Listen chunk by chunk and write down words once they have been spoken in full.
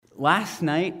Last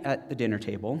night at the dinner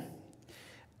table,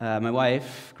 my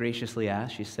wife graciously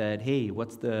asked, she said, "Hey,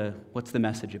 what's the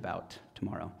message about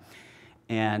tomorrow?"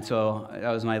 And so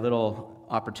that was my little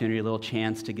opportunity, a little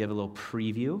chance to give a little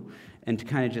preview and to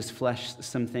kind of just flesh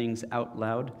some things out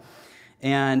loud.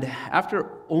 And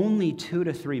after only 2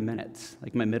 to 3 minutes,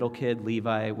 like my middle kid,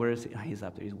 Levi, where is he? Oh, he's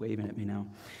up there, he's waving at me now.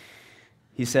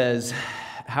 He says,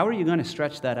 "How are you going to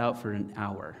stretch that out for an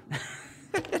hour?"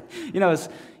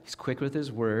 He's quick with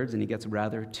his words, and he gets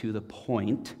rather to the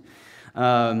point.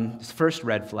 His first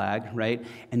red flag, right?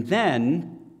 And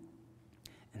then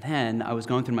I was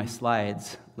going through my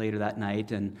slides later that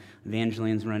night, and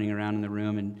Evangeline's running around in the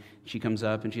room, and she comes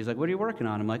up, and she's like, "What are you working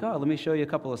on?" I'm like, "Oh, let me show you a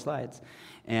couple of slides."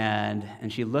 And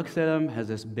she looks at him, has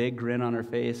this big grin on her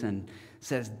face, and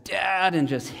says, "Dad," and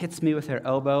just hits me with her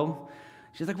elbow.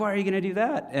 She's like, "Why are you going to do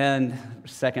that?" And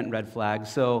second red flag.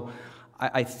 So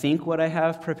I think what I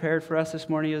have prepared for us this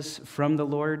morning is from the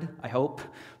Lord, I hope,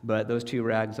 but those two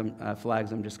flags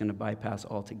I'm just going to bypass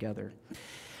altogether.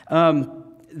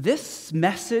 This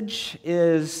message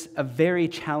is a very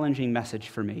challenging message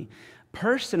for me.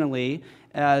 Personally,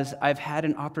 as I've had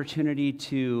an opportunity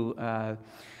to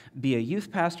be a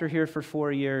youth pastor here for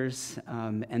 4 years,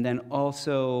 and then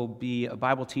also be a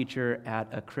Bible teacher at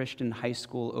a Christian high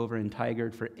school over in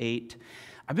Tigard for 8.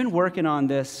 I've been working on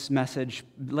this message,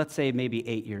 let's say maybe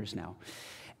 8 years now,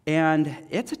 and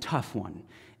it's a tough one.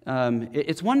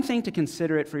 It's one thing to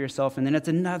consider it for yourself, and then it's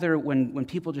another when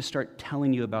people just start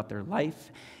telling you about their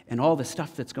life and all the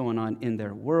stuff that's going on in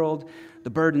their world, the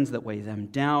burdens that weigh them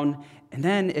down, and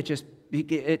then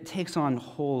it takes on a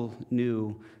whole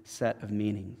new set of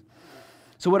meaning.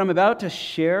 So what I'm about to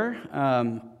share,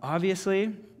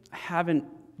 obviously, I haven't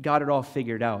got it all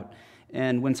figured out.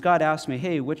 And when Scott asked me,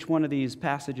 "Hey, which one of these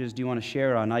passages do you want to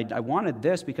share on?" I wanted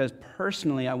this because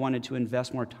personally I wanted to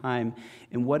invest more time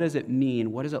in what does it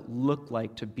mean, what does it look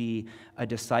like to be a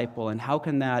disciple, and how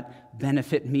can that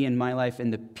benefit me in my life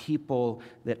and the people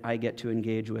that I get to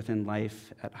engage with in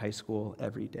life at high school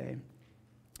every day.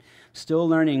 Still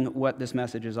learning what this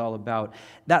message is all about.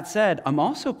 That said, I'm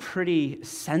also pretty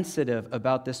sensitive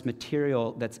about this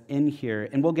material that's in here,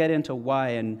 and we'll get into why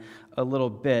in a little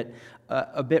bit.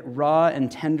 A bit raw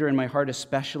and tender in my heart,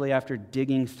 especially after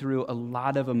digging through a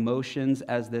lot of emotions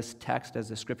as this text, as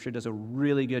the scripture does a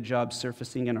really good job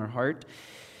surfacing in our heart.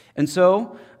 And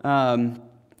so,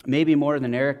 maybe more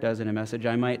than Eric does in a message,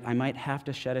 I might have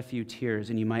to shed a few tears,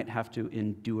 and you might have to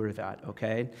endure that,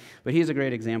 okay? But he's a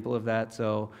great example of that,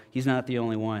 so he's not the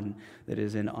only one that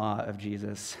is in awe of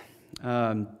Jesus.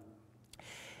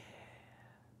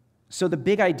 So the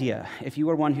big idea, if you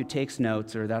are one who takes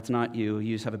notes, or that's not you,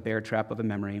 you just have a bear trap of a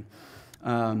memory,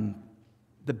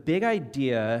 the big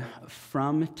idea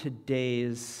from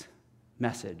today's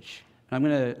message, and I'm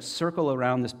going to circle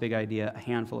around this big idea a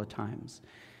handful of times.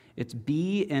 It's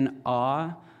be in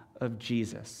awe of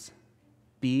Jesus.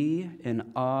 Be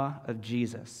in awe of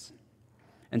Jesus.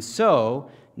 And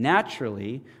so,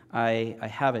 naturally, I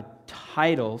have a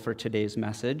title for today's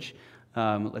message.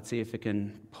 Let's see if it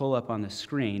can pull up on the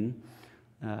screen.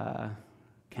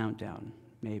 Countdown,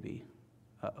 maybe.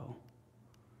 Uh-oh.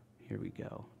 Here we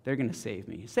go. They're going to save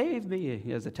me. Save me,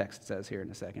 as the text says here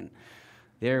in a second.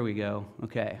 There we go.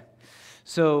 Okay.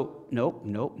 So, nope.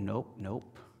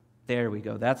 There we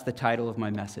go. That's the title of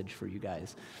my message for you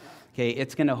guys. Okay,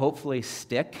 it's going to hopefully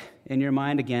stick in your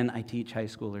mind. Again, I teach high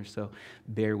schoolers, so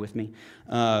bear with me.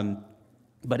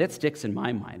 But it sticks in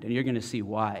my mind, and you're going to see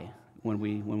why when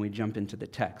we jump into the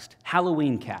text.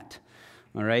 Halloween cat,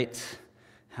 all right?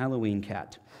 Halloween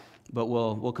cat. But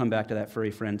we'll come back to that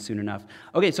furry friend soon enough.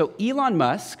 Okay, so Elon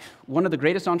Musk, one of the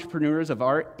greatest entrepreneurs of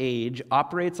our age,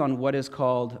 operates on what is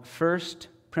called first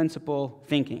principle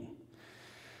thinking.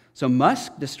 So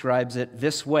Musk describes it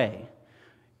this way: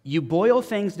 you boil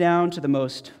things down to the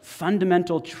most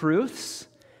fundamental truths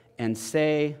and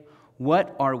say,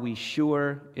 what are we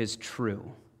sure is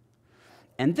true?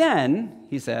 And then,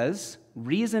 he says,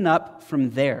 reason up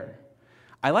from there.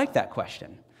 I like that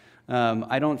question.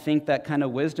 I don't think that kind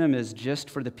of wisdom is just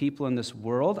for the people in this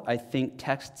world. I think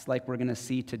texts like we're going to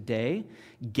see today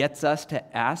gets us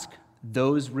to ask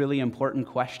those really important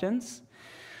questions.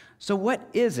 So what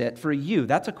is it for you?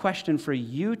 That's a question for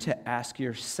you to ask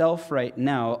yourself right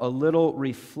now, a little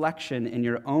reflection in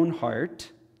your own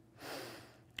heart.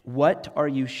 What are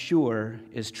you sure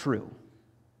is true?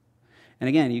 And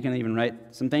again, you can even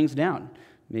write some things down.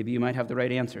 Maybe you might have the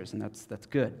right answers, and that's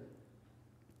good.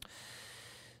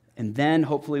 And then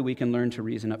hopefully we can learn to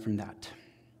reason up from that.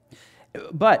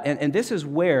 But, and this is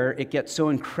where it gets so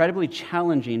incredibly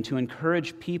challenging to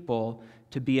encourage people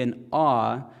to be in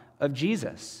awe of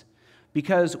Jesus.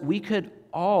 Because we could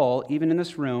all, even in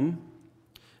this room,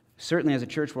 certainly as a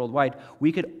church worldwide,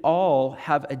 we could all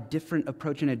have a different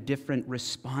approach and a different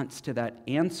response to that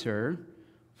answer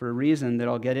for a reason that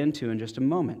I'll get into in just a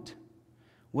moment.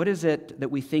 What is it that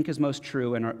we think is most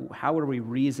true, and how are we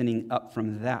reasoning up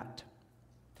from that?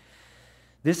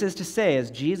 This is to say, as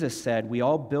Jesus said, we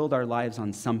all build our lives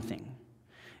on something.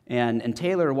 And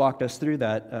Taylor walked us through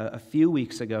that a few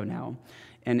weeks ago now.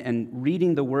 And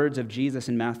reading the words of Jesus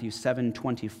in Matthew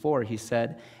 7:24, he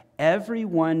said,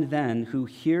 "Everyone then who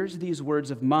hears these words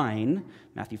of mine,"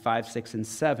 Matthew 5, 6, and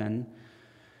 7,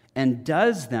 "and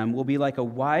does them will be like a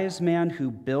wise man who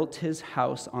built his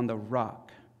house on the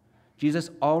rock."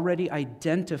 Jesus already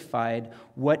identified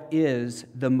what is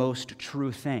the most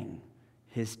true thing,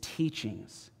 his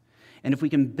teachings. And if we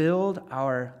can build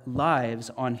our lives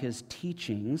on his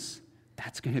teachings,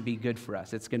 that's going to be good for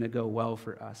us. It's going to go well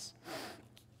for us.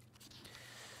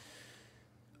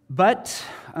 But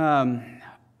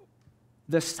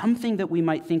the something that we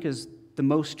might think is the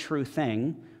most true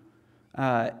thing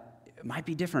might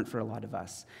be different for a lot of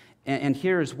us. And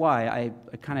here's why.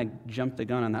 I kind of jumped the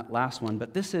gun on that last one,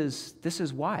 but this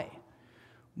is why.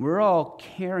 We're all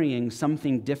carrying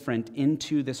something different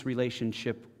into this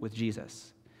relationship with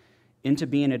Jesus. Into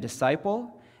being a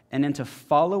disciple and into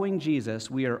following Jesus,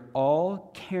 we are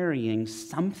all carrying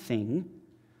something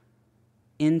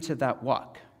into that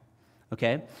walk.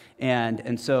 Okay?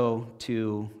 And so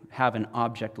to have an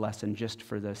object lesson just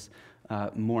for this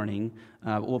morning,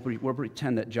 we'll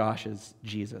pretend that Josh is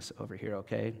Jesus over here,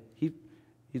 okay?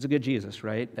 He's a good Jesus,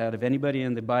 right? Out of anybody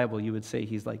in the Bible, you would say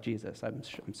he's like Jesus, I'm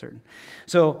certain.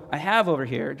 So I have over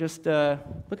here, just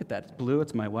look at that. It's blue.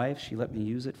 It's my wife. She let me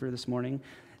use it for this morning.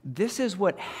 This is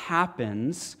what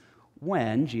happens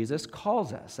when Jesus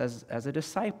calls us as a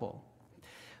disciple.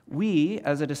 We,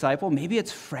 as a disciple, maybe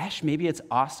it's fresh, maybe it's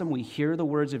awesome. We hear the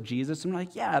words of Jesus, and we're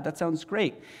like, yeah, that sounds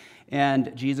great.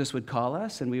 And Jesus would call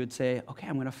us, and we would say, okay,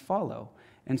 I'm going to follow.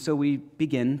 And so we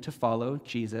begin to follow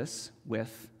Jesus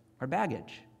with our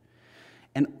baggage.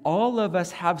 And all of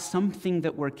us have something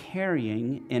that we're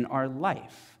carrying in our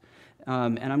life.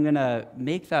 And I'm going to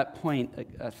make that point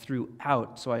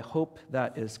throughout, so I hope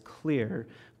that is clear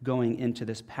going into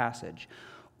this passage.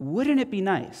 Wouldn't it be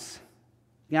nice?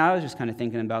 Yeah, I was just kind of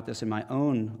thinking about this in my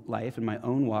own life, in my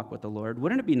own walk with the Lord.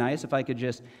 Wouldn't it be nice if I could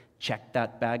just check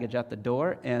that baggage at the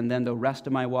door, and then the rest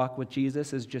of my walk with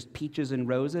Jesus is just peaches and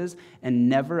roses and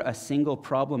never a single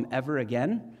problem ever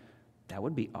again? That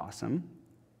would be awesome.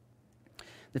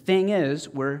 The thing is,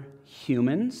 we're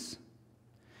humans.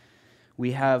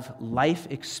 We have life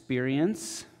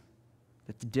experience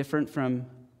that's different from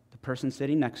the person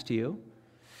sitting next to you.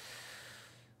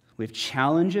 We have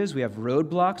challenges, we have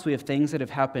roadblocks, we have things that have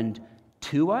happened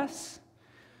to us,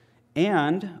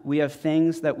 and we have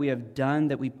things that we have done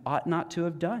that we ought not to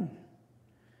have done.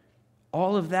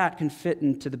 All of that can fit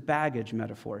into the baggage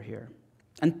metaphor here.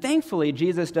 And thankfully,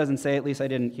 Jesus doesn't say, at least I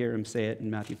didn't hear him say it in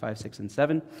Matthew 5, 6, and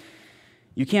 7,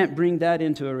 you can't bring that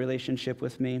into a relationship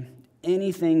with me.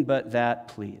 Anything but that,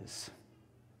 please.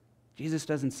 Jesus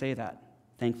doesn't say that,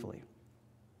 thankfully.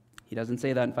 He doesn't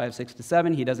say that in 5, 6 to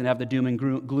 7. He doesn't have the doom and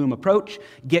gloom approach.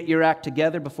 Get your act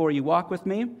together before you walk with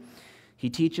me. He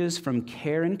teaches from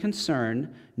care and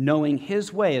concern, knowing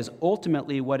his way is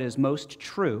ultimately what is most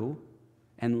true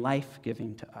and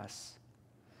life-giving to us.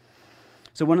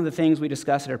 So one of the things we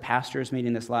discussed at our pastors'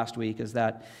 meeting this last week is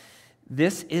that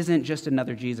this isn't just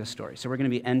another Jesus story. So we're going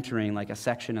to be entering like a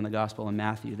section in the Gospel of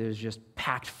Matthew that is just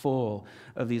packed full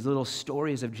of these little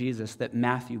stories of Jesus that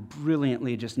Matthew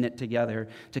brilliantly just knit together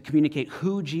to communicate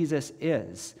who Jesus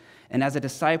is. And as a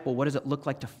disciple, what does it look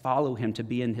like to follow him, to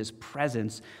be in his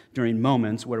presence during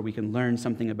moments where we can learn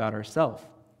something about ourselves?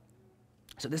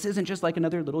 So this isn't just like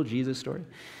another little Jesus story.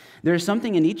 There is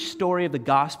something in each story of the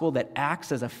gospel that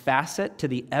acts as a facet to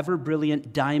the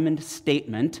ever-brilliant diamond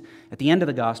statement at the end of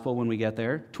the gospel when we get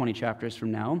there, 20 chapters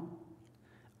from now.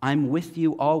 I'm with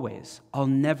you always. I'll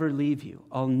never leave you.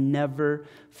 I'll never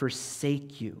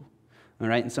forsake you. All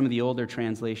right, and some of the older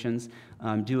translations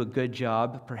do a good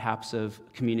job, perhaps, of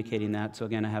communicating that. So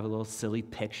again, I have a little silly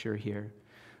picture here.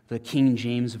 The King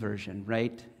James Version,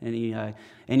 right?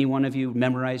 Any one of you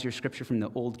memorize your scripture from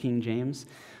the old King James?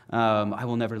 I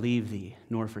will never leave thee,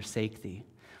 nor forsake thee.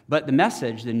 But the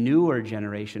Message, the newer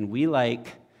generation, we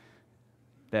like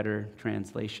better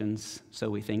translations, so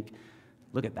we think,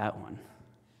 look at that one.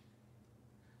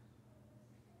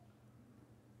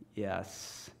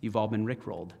 Yes, you've all been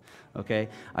Rickrolled, okay?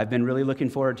 I've been really looking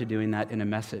forward to doing that in a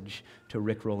message, to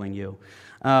Rickrolling you.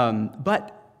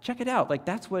 But check it out, like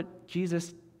that's what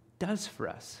Jesus does for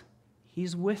us.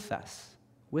 He's with us,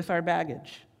 with our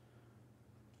baggage.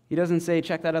 He doesn't say,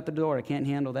 check that out the door, I can't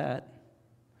handle that.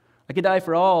 I could die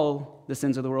for all the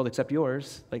sins of the world except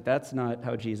yours. Like, that's not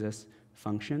how Jesus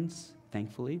functions,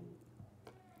 thankfully.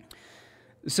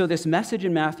 So this message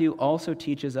in Matthew also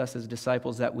teaches us as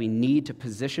disciples that we need to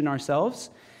position ourselves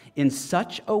in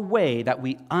such a way that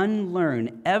we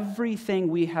unlearn everything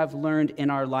we have learned in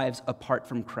our lives apart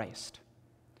from Christ.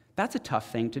 That's a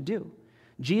tough thing to do.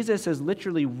 Jesus is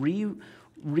literally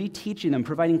reteaching them,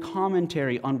 providing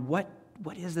commentary on what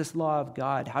is this law of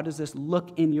God? How does this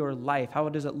look in your life? How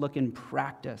does it look in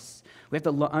practice? We have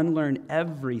to unlearn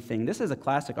everything. This is a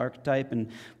classic archetype and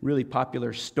really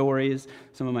popular stories.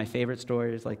 Some of my favorite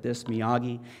stories like this,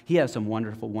 Miyagi. He has some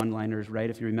wonderful one-liners, right,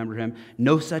 if you remember him.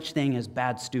 No such thing as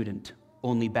bad student,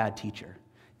 only bad teacher.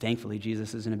 Thankfully,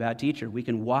 Jesus isn't a bad teacher. We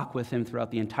can walk with him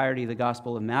throughout the entirety of the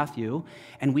Gospel of Matthew,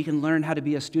 and we can learn how to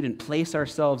be a student, place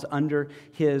ourselves under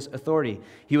his authority.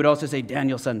 He would also say,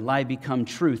 Daniel-son, lie become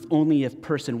truth, only if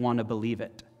person want to believe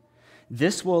it.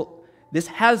 This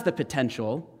has the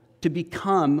potential to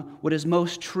become what is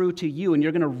most true to you, and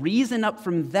you're going to reason up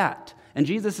from that. And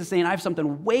Jesus is saying, I have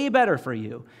something way better for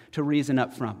you to reason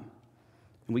up from.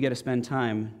 And we get to spend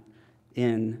time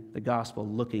in the Gospel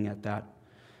looking at that,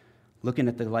 looking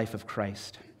at the life of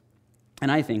Christ.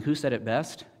 And I think, who said it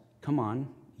best? Come on,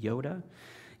 Yoda.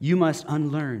 You must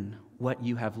unlearn what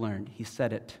you have learned. He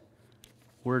said it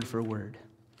word for word.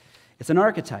 It's an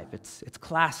archetype. It's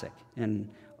classic in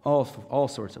all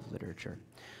sorts of literature.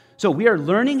 So we are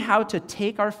learning how to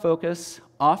take our focus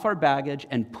off our baggage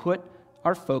and put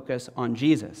our focus on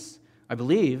Jesus. I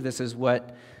believe this is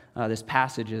what this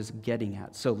passage is getting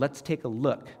at. So let's take a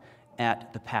look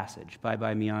at the passage.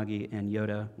 Bye-bye, Miyagi and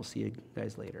Yoda. We'll see you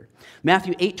guys later.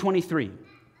 Matthew 8:23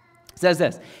 says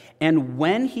this, and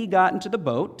when he got into the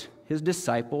boat, his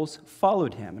disciples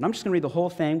followed him. And I'm just going to read the whole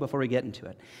thing before we get into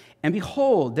it. And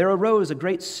behold, there arose a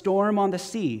great storm on the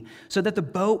sea, so that the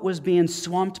boat was being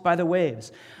swamped by the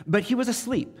waves. But he was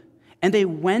asleep. And they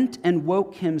went and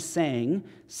woke him, saying,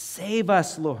 Save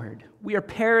us, Lord, we are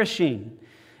perishing.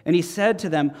 And he said to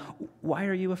them, Why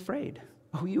are you afraid,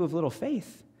 O you of little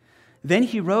faith? Then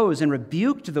he rose and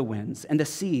rebuked the winds and the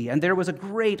sea, and there was a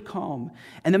great calm.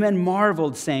 And the men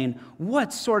marveled, saying,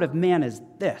 What sort of man is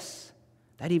this,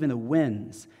 that even the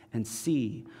winds and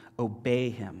sea obey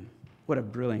him? What a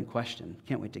brilliant question.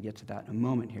 Can't wait to get to that in a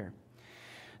moment here.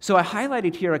 So I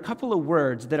highlighted here a couple of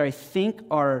words that I think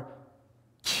are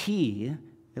key,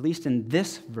 at least in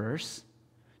this verse,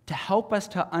 to help us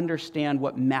to understand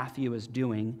what Matthew is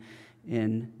doing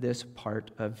in this part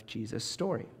of Jesus'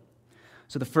 story.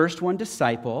 So the first one,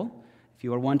 disciple. If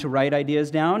you are one to write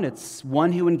ideas down, it's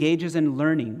one who engages in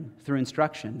learning through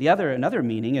instruction. Another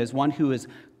meaning is one who is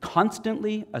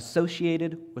constantly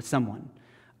associated with someone.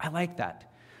 I like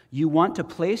that. You want to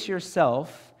place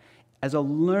yourself as a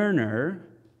learner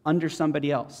under somebody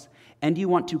else, and you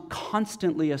want to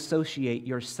constantly associate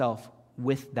yourself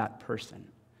with that person.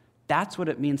 That's what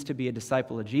it means to be a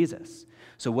disciple of Jesus.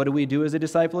 So what do we do as a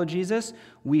disciple of Jesus?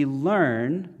 We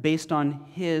learn based on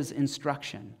his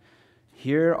instruction.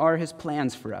 Here are his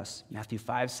plans for us, Matthew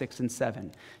 5, 6, and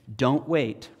 7. Don't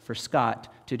wait for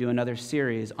Scott to do another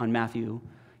series on Matthew.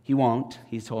 He won't.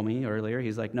 He told me earlier.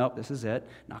 He's like, nope, this is it.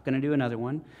 Not going to do another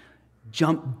one.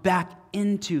 Jump back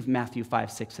into Matthew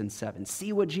 5, 6, and 7.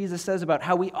 See what Jesus says about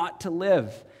how we ought to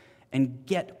live and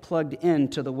get plugged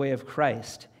into the way of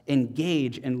Christ.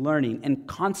 Engage in learning and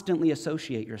constantly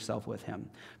associate yourself with him.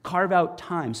 Carve out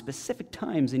time, specific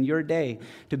times in your day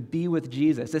to be with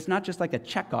Jesus. It's not just like a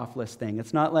check-off list thing.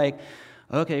 It's not like,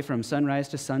 okay, from sunrise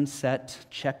to sunset,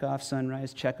 check off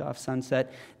sunrise, check off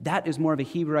sunset. That is more of a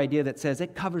Hebrew idea that says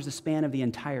it covers the span of the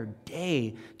entire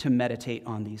day to meditate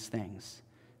on these things.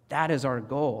 That is our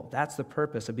goal. That's the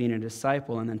purpose of being a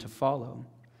disciple and then to follow.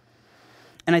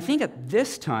 And I think at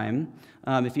this time,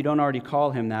 if you don't already call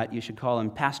him that, you should call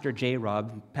him Pastor J.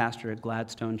 Rob, pastor at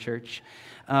Gladstone Church.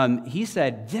 He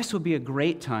said this would be a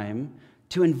great time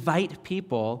to invite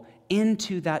people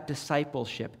into that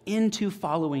discipleship, into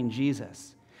following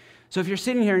Jesus. So if you're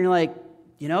sitting here and you're like,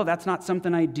 that's not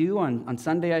something I do. On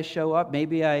Sunday I show up.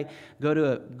 Maybe I go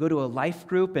to a life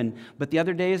group, but the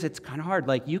other days it's kind of hard.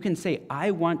 Like you can say,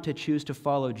 I want to choose to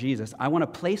follow Jesus. I want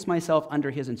to place myself under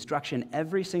his instruction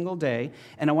every single day,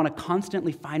 and I want to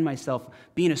constantly find myself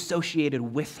being associated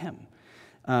with him.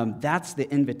 That's the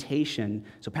invitation.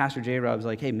 So Pastor J. Rob's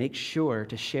like, hey, make sure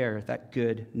to share that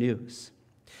good news.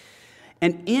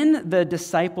 And in the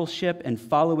discipleship and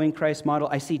following Christ model,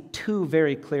 I see two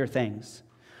very clear things.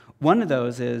 One of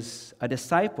those is a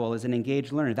disciple is an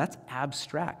engaged learner. That's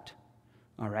abstract,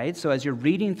 all right? So as you're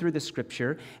reading through the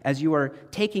scripture, as you are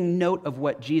taking note of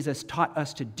what Jesus taught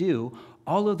us to do,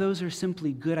 all of those are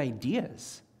simply good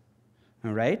ideas.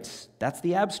 All right? That's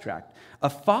the abstract. A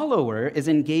follower is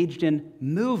engaged in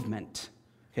movement.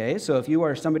 Okay? So if you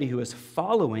are somebody who is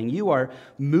following, you are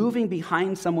moving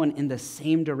behind someone in the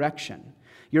same direction.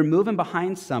 You're moving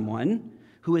behind someone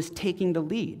who is taking the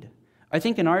lead. I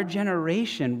think in our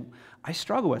generation, I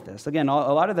struggle with this. Again,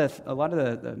 a lot of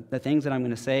the things that I'm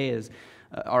going to say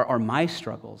are my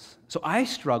struggles. So I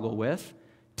struggle with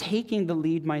taking the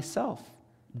lead myself,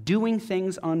 doing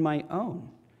things on my own.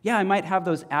 Yeah, I might have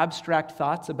those abstract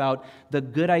thoughts about the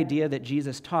good idea that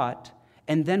Jesus taught,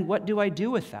 and then what do I do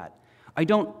with that? I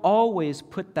don't always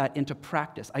put that into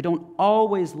practice. I don't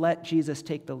always let Jesus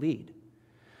take the lead.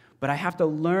 But I have to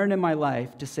learn in my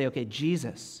life to say, okay,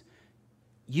 Jesus,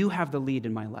 you have the lead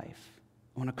in my life.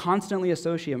 I want to constantly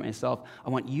associate myself. I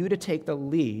want you to take the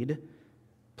lead,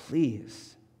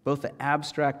 please, both the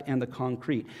abstract and the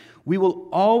concrete. We will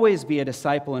always be a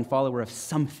disciple and follower of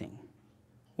something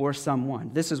or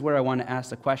someone. This is where I want to ask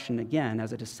the question again.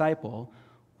 As a disciple,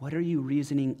 what are you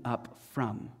reasoning up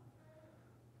from?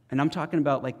 And I'm talking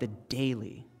about like the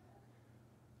daily.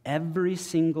 Every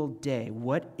single day,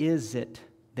 what is it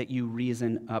that you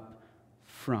reason up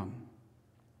from?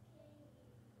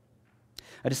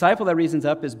 A disciple that reasons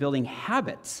up is building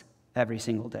habits every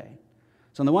single day.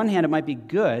 So on the one hand, it might be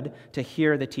good to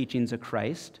hear the teachings of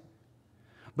Christ,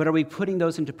 but are we putting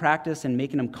those into practice and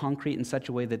making them concrete in such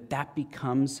a way that that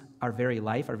becomes our very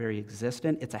life, our very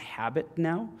existence? It's a habit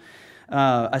now.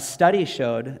 A study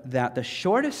showed that the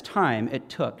shortest time it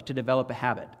took to develop a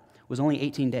habit was only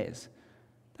 18 days.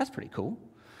 That's pretty cool.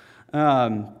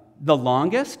 The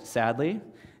longest, sadly,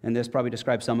 and this probably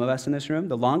describes some of us in this room,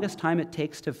 the longest time it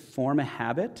takes to form a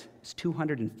habit is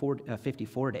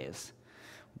 254 days.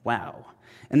 Wow.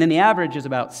 And then the average is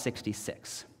about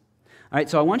 66. All right,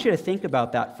 so I want you to think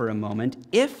about that for a moment.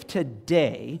 If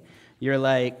today you're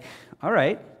like, all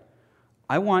right,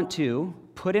 I want to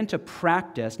put into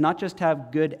practice, not just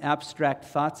have good abstract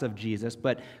thoughts of Jesus,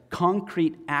 but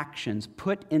concrete actions,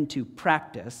 put into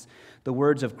practice the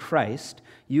words of Christ,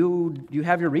 you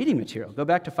have your reading material. Go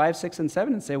back to 5, 6, and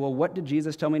 7 and say, well, what did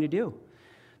Jesus tell me to do?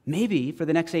 Maybe for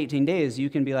the next 18 days, you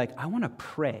can be like, I want to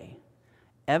pray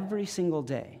every single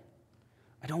day.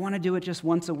 I don't want to do it just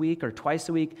once a week or twice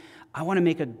a week. I want to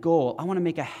make a goal. I want to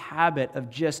make a habit of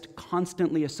just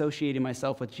constantly associating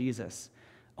myself with Jesus.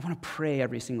 I want to pray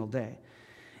every single day.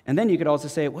 And then you could also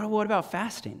say, well, what about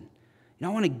fasting? I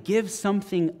want to give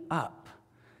something up,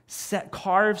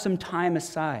 carve some time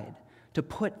aside to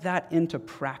put that into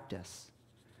practice.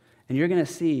 And you're going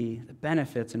to see the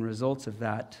benefits and results of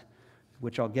that,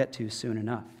 which I'll get to soon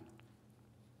enough.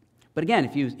 But again,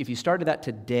 if you started that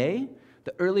today,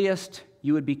 the earliest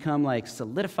you would become like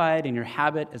solidified in your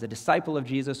habit as a disciple of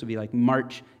Jesus would be like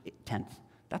March 10th.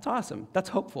 That's awesome. That's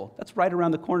hopeful. That's right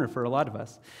around the corner for a lot of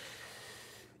us.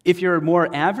 If you're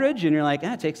more average and you're like,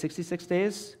 it takes 66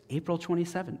 days, April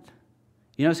 27th.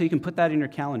 So you can put that in your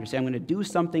calendar. Say, I'm going to do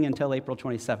something until April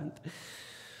 27th.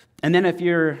 And then if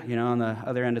you're, on the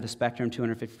other end of the spectrum,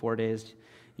 254 days,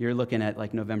 you're looking at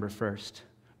like November 1st.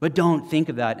 But don't think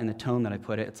of that in the tone that I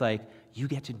put it. It's like, you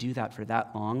get to do that for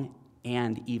that long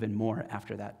and even more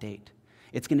after that date.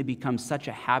 It's going to become such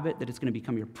a habit that it's going to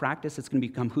become your practice. It's going to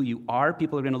become who you are.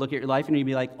 People are going to look at your life and you're going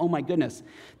to be like, oh my goodness,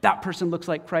 that person looks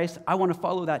like Christ. I want to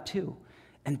follow that too.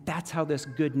 And that's how this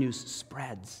good news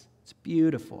spreads. It's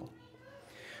beautiful.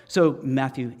 So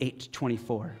Matthew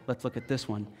 8:24, let's look at this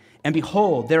one. And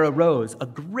behold, there arose a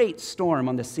great storm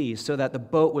on the sea, so that the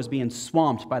boat was being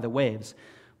swamped by the waves.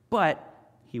 But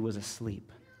he was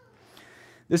asleep.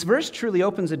 This verse truly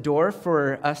opens a door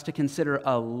for us to consider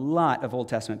a lot of Old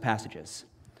Testament passages.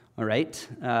 All right?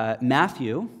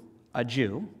 Matthew, a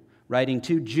Jew, writing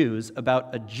to Jews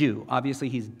about a Jew. Obviously,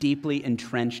 he's deeply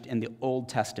entrenched in the Old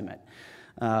Testament.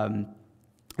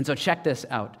 And so check this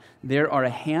out. There are a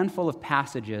handful of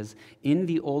passages in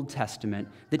the Old Testament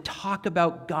that talk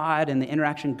about God and the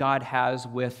interaction God has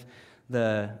with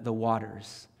the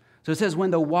waters. So it says,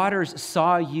 when the waters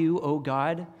saw you, O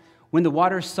God, when the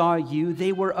waters saw you,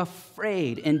 they were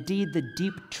afraid. Indeed, the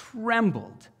deep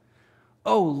trembled.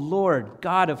 O Lord,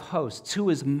 God of hosts, who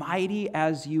is mighty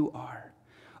as you are.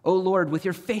 O Lord, with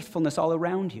your faithfulness all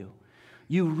around you.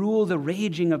 You rule the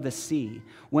raging of the sea.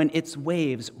 When its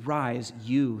waves rise,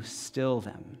 you still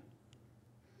them.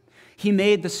 He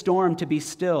made the storm to be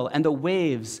still, and the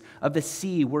waves of the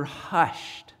sea were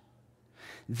hushed.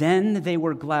 Then they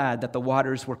were glad that the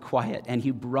waters were quiet, and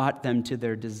he brought them to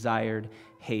their desired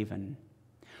haven.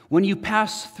 When you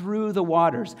pass through the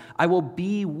waters, I will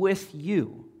be with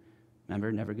you.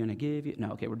 Remember, never going to give you.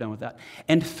 No, okay, we're done with that.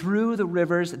 And through the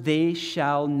rivers, they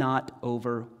shall not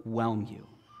overwhelm you.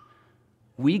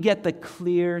 we get the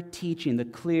clear teaching, the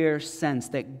clear sense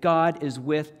that God is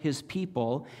with his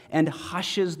people and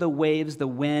hushes the waves, the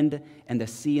wind, and the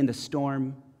sea and the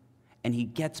storm, and he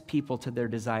gets people to their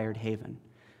desired haven.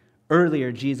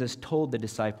 Earlier, Jesus told the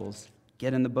disciples,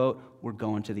 get in the boat, we're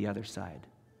going to the other side.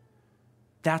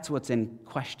 That's what's in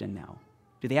question now.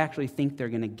 Do they actually think they're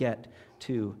going to get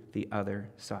to the other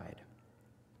side?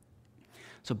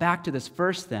 So back to this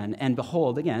verse then, and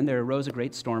behold, again, there arose a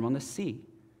great storm on the sea,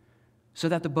 so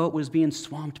that the boat was being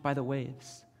swamped by the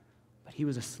waves, but he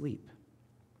was asleep.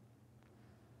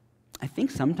 I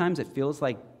think sometimes it feels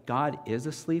like God is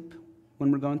asleep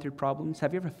when we're going through problems.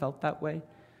 Have you ever felt that way?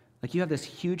 Like you have this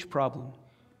huge problem,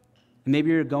 and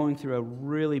maybe you're going through a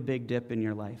really big dip in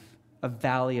your life, a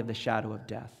valley of the shadow of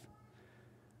death.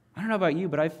 I don't know about you,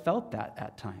 but I've felt that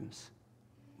at times.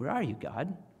 Where are you,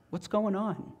 God? What's going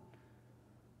on?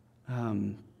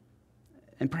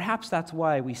 And perhaps that's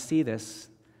why we see this.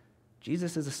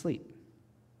 Jesus is asleep.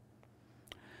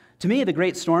 To me, the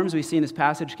great storms we see in this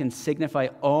passage can signify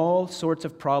all sorts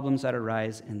of problems that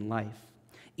arise in life.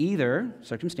 Either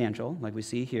circumstantial, like we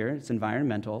see here, it's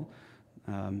environmental,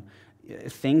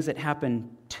 things that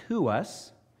happen to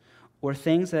us, or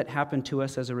things that happen to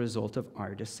us as a result of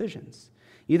our decisions.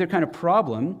 Either kind of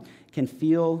problem can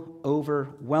feel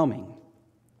overwhelming.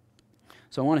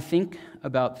 So I want to think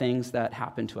about things that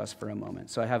happen to us for a moment.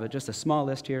 So I have just a small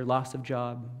list here: loss of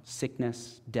job,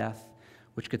 sickness, death,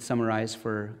 which could summarize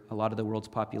for a lot of the world's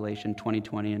population,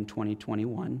 2020 and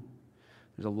 2021.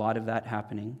 There's a lot of that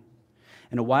happening.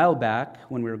 And a while back,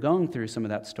 when we were going through some of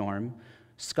that storm,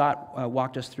 Scott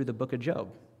walked us through the book of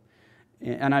Job.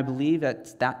 And I believe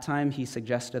at that time he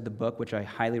suggested the book, which I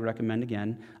highly recommend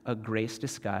again, A Grace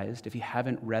Disguised. If you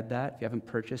haven't read that, if you haven't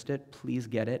purchased it, please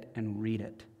get it and read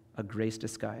it. A Grace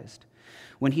Disguised.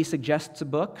 When he suggests a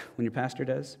book, when your pastor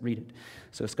does, read it.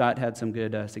 So Scott had some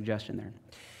good suggestion there.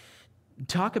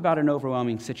 Talk about an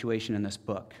overwhelming situation in this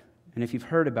book. And if you've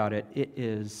heard about it, it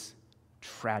is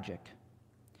tragic.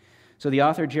 So the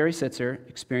author, Jerry Sitzer,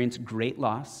 experienced great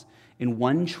loss. In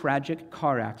one tragic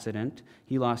car accident,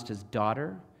 he lost his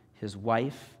daughter, his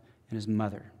wife, and his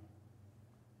mother.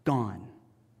 Gone.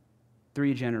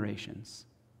 3 generations.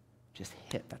 Just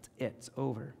hit. That's it. It's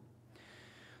over.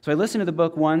 So I listened to the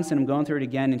book once, and I'm going through it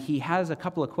again, and he has a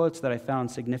couple of quotes that I found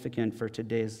significant for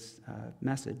today's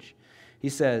message. He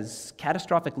says,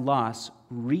 catastrophic loss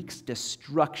wreaks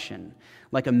destruction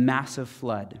like a massive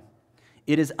flood.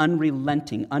 It is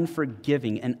unrelenting,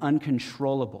 unforgiving, and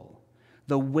uncontrollable.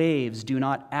 The waves do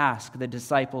not ask the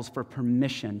disciples for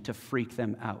permission to freak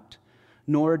them out,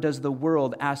 nor does the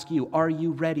world ask you, are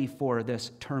you ready for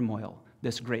this turmoil,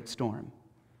 this great storm?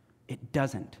 It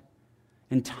doesn't.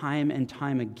 And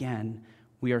time again,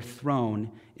 we are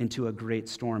thrown into a great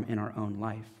storm in our own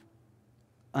life.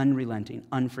 Unrelenting,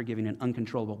 unforgiving, and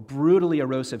uncontrollable, brutally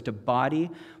erosive to body,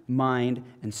 mind,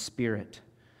 and spirit.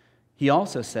 He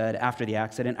also said, after the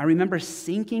accident, I remember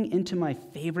sinking into my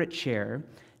favorite chair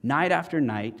night after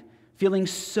night, feeling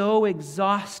so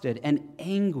exhausted and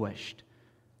anguished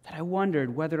that I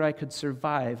wondered whether I could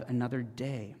survive another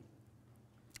day,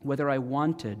 whether I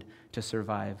wanted to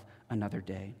survive another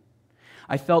day.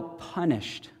 I felt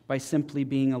punished by simply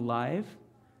being alive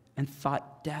and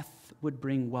thought death would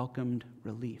bring welcomed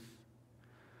relief.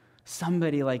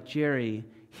 Somebody like Jerry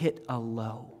hit a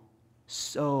low,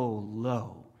 so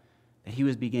low, that he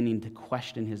was beginning to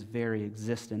question his very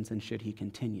existence and should he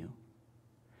continue.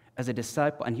 As a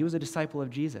disciple, and he was a disciple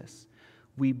of Jesus,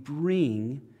 we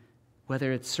bring,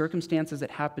 whether it's circumstances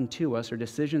that happen to us or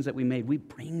decisions that we made, we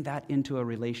bring that into a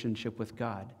relationship with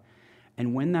God.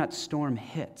 And when that storm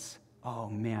hits, oh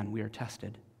man, we are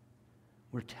tested.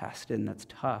 We're tested, and that's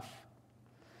tough.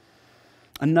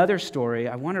 Another story,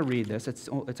 I want to read this. It's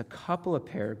a couple of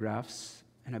paragraphs,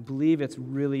 and I believe it's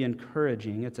really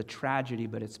encouraging. It's a tragedy,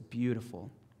 but it's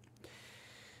beautiful.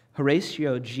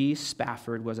 Horatio G.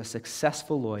 Spafford was a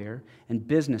successful lawyer and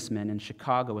businessman in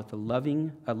Chicago with a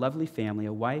lovely family,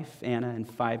 a wife, Anna, and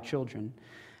 5 children.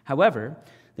 However,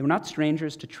 they were not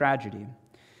strangers to tragedy.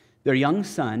 Their young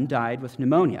son died with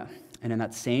pneumonia, and in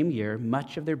that same year,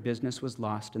 much of their business was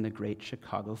lost in the Great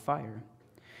Chicago Fire.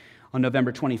 On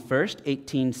November 21st,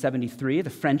 1873, the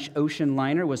French ocean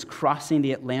liner was crossing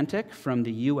the Atlantic from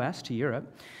the U.S. to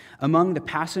Europe. Among the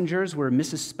passengers were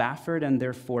Mrs. Spafford and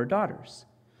their 4 daughters.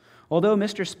 Although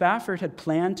Mr. Spafford had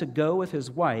planned to go with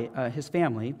his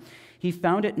family, he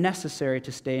found it necessary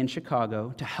to stay in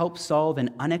Chicago to help solve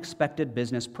an unexpected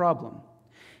business problem.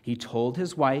 He told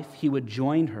his wife he would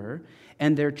join her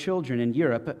and their children in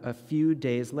Europe a few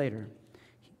days later.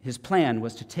 His plan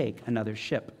was to take another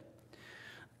ship.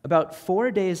 About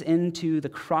 4 days into the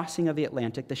crossing of the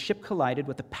Atlantic, the ship collided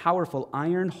with a powerful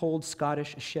iron-hulled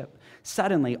Scottish ship.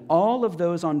 Suddenly, all of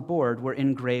those on board were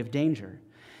in grave danger.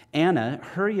 Anna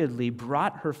hurriedly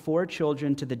brought her 4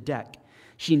 children to the deck.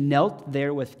 She knelt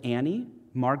there with Annie,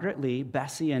 Margaret Lee,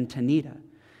 Bessie, and Tanita,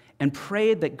 and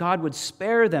prayed that God would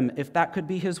spare them if that could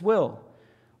be his will,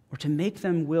 or to make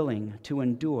them willing to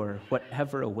endure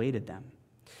whatever awaited them.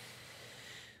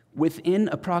 Within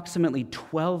approximately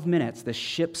 12 minutes, the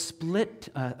ship slipped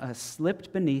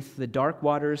beneath the dark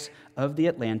waters of the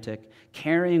Atlantic,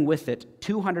 carrying with it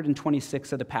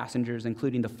 226 of the passengers,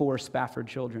 including the 4 Spafford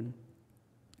children.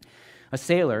 A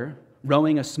sailor,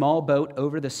 rowing a small boat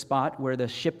over the spot where the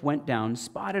ship went down,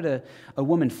 spotted a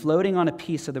woman floating on a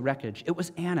piece of the wreckage. It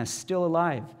was Anna, still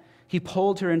alive. He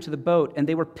pulled her into the boat, and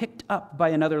they were picked up by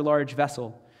another large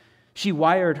vessel. She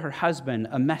wired her husband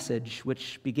a message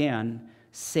which began,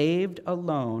 "Saved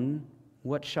alone,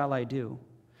 what shall I do?"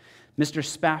 Mr.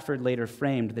 Spafford later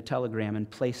framed the telegram and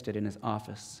placed it in his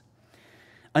office.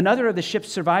 Another of the ship's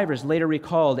survivors later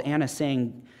recalled Anna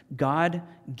saying, God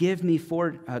gave me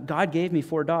 4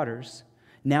 daughters.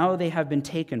 Now they have been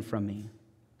taken from me.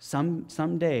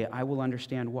 Someday I will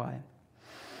understand why.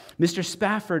 Mr.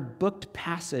 Spafford booked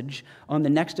passage on the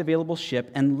next available ship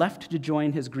and left to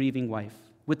join his grieving wife.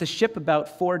 With the ship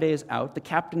about 4 days out, the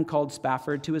captain called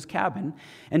Spafford to his cabin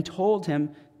and told him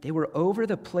they were over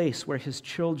the place where his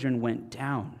children went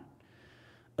down.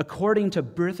 According to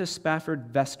Bertha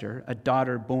Spafford Vester, a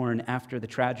daughter born after the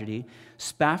tragedy,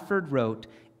 Spafford wrote,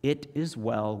 "It is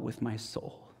well with my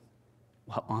soul,"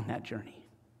 while on that journey.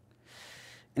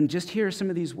 And just hear some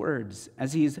of these words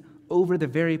as he's over the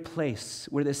very place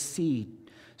where the sea,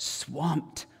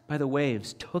 swamped by the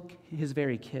waves, took his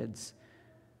very kids.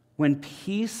 When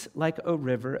peace like a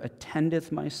river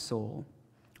attendeth my soul,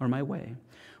 or my way,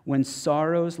 when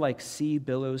sorrows like sea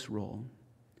billows roll,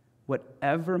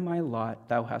 whatever my lot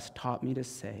thou hast taught me to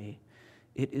say,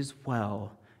 it is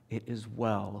well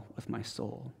with my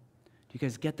soul. Do you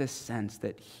guys get this sense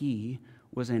that he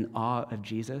was in awe of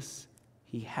Jesus?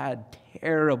 He had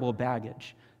terrible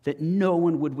baggage that no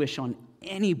one would wish on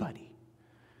anybody.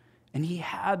 And he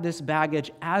had this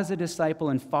baggage as a disciple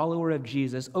and follower of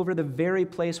Jesus over the very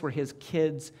place where his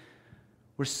kids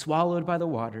were swallowed by the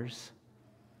waters.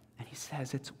 And he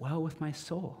says, it's well with my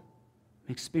soul.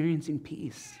 I'm experiencing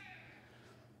peace.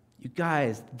 You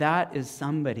guys, that is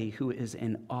somebody who is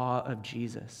in awe of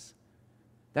Jesus.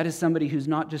 That is somebody who's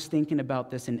not just thinking about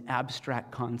this in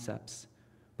abstract concepts,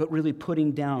 but really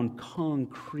putting down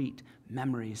concrete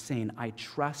memories, saying, I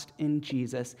trust in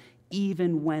Jesus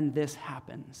even when this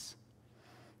happens.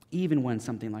 Even when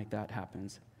something like that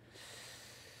happens.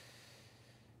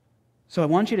 So I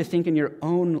want you to think in your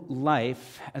own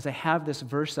life, as I have this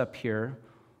verse up here,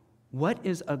 what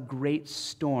is a great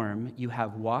storm you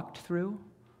have walked through,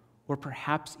 or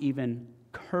perhaps even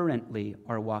currently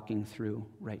are walking through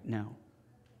right now?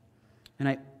 And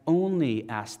I only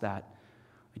ask that.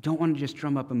 I don't want to just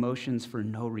drum up emotions for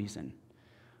no reason.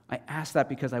 I ask that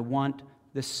because I want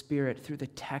the Spirit, through the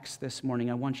text this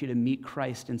morning, I want you to meet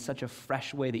Christ in such a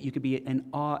fresh way that you could be in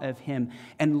awe of him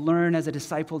and learn as a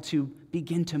disciple to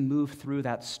begin to move through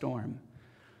that storm.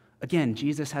 Again,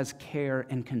 Jesus has care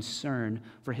and concern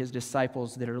for his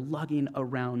disciples that are lugging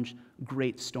around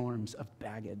great storms of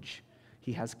baggage.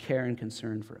 He has care and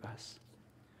concern for us.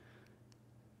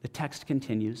 The text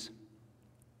continues,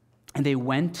 and they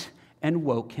went and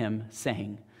woke him,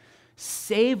 saying,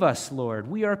 Save us, Lord,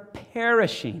 we are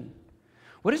perishing.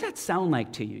 What does that sound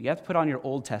like to you? You have to put on your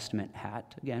Old Testament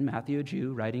hat. Again, Matthew, a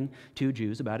Jew, writing to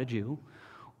Jews about a Jew.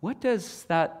 What does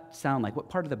that sound like? What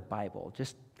part of the Bible?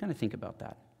 Just kind of think about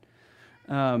that.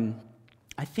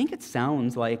 I think it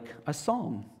sounds like a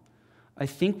psalm. I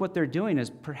think what they're doing is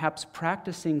perhaps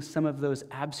practicing some of those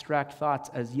abstract thoughts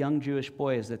as young Jewish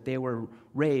boys that they were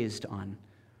raised on.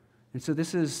 And so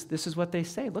this is what they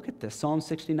say. Look at this, Psalm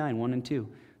 69, 1 and 2.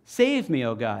 Save me,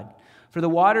 O God, for the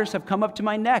waters have come up to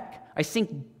my neck. I sink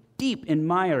deep in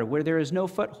mire where there is no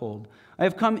foothold. I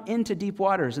have come into deep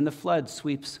waters, and the flood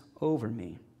sweeps over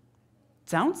me.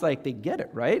 Sounds like they get it,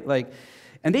 right?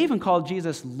 And they even called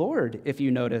Jesus Lord, if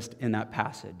you noticed in that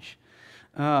passage.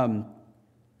 And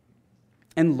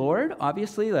Lord,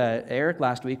 obviously, Eric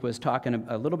last week was talking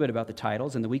a little bit about the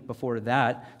titles, and the week before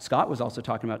that, Scott was also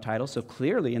talking about titles. So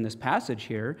clearly in this passage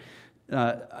here,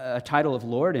 a title of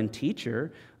Lord and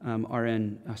teacher are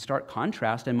in stark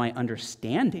contrast in my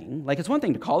understanding. It's one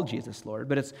thing to call Jesus Lord,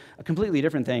 but it's a completely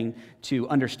different thing to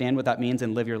understand what that means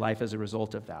and live your life as a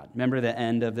result of that. Remember the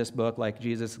end of this book,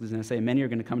 Jesus is going to say, many are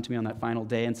going to come to me on that final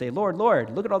day and say, Lord,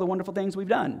 Lord, look at all the wonderful things we've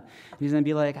done. And he's going to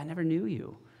be like, I never knew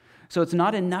you. So it's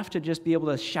not enough to just be able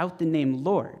to shout the name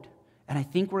Lord. And I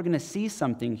think we're going to see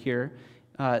something here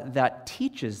that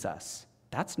teaches us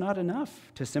that's not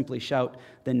enough to simply shout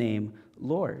the name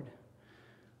Lord.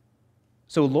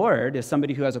 So Lord is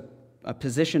somebody who has a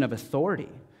position of authority.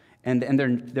 And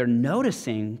they're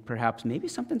noticing, perhaps, maybe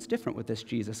something's different with this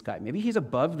Jesus guy. Maybe he's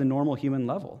above the normal human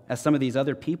level. As some of these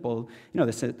other people,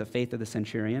 the faith of the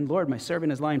centurion, Lord, my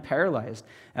servant is lying paralyzed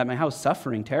at my house,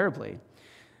 suffering terribly.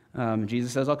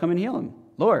 Jesus says, I'll come and heal him.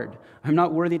 Lord, I'm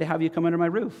not worthy to have you come under my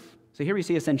roof. So here we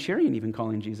see a centurion even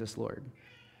calling Jesus Lord.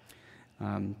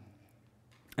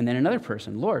 And then another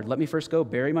person, Lord, let me first go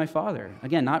bury my father.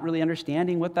 Again, not really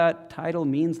understanding what that title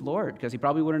means, Lord, because he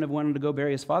probably wouldn't have wanted to go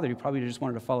bury his father. He probably just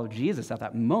wanted to follow Jesus at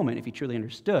that moment if he truly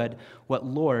understood what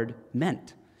Lord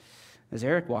meant, as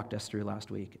Eric walked us through last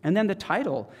week. And then the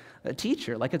title,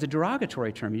 teacher, like it's a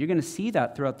derogatory term. You're going to see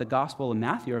that throughout the Gospel of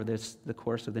Matthew over the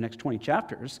course of the next 20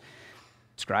 chapters.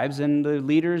 Scribes and the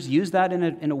leaders use that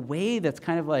in a way that's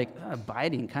kind of like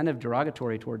biting, kind of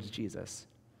derogatory towards Jesus.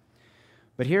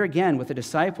 But here again, with the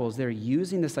disciples, they're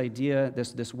using this idea,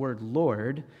 this word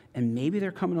Lord, and maybe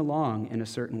they're coming along in a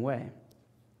certain way.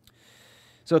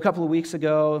 So a couple of weeks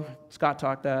ago, Scott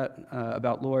talked that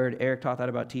about Lord, Eric taught that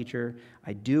about teacher.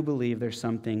 I do believe there's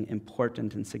something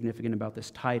important and significant about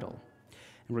this title.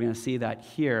 And we're going to see that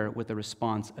here with the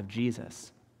response of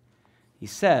Jesus. He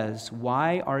says,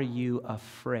 why are you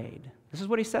afraid? This is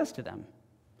what he says to them.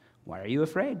 Why are you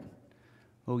afraid?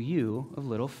 O you of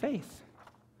little faith.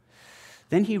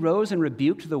 Then he rose and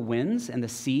rebuked the winds and the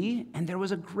sea, and there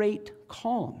was a great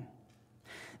calm.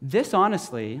 This,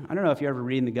 honestly, I don't know if you're ever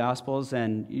reading the Gospels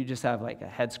and you just have like a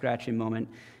head-scratching moment.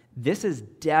 This is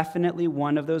definitely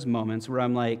one of those moments where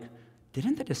I'm like,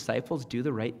 didn't the disciples do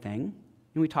the right thing?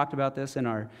 And we talked about this in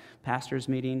our pastor's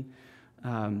meeting.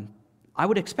 I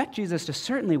would expect Jesus to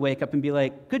certainly wake up and be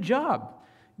like, good job.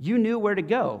 You knew where to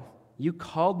go. You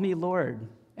called me Lord,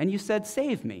 and you said,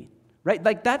 save me. Right?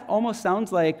 Like that almost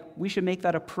sounds like we should make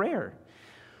that a prayer.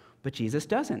 But Jesus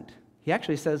doesn't. He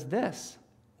actually says this,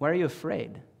 why are you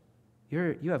afraid?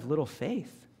 You have little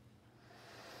faith.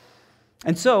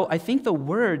 And so I think the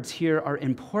words here are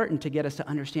important to get us to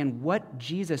understand what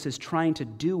Jesus is trying to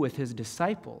do with his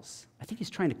disciples. I think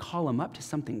he's trying to call them up to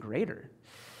something greater.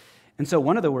 And so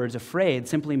one of the words, afraid,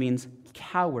 simply means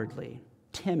cowardly,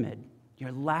 timid.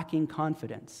 You're lacking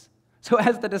confidence. So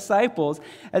as the disciples,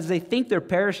 as they think they're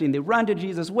perishing, they run to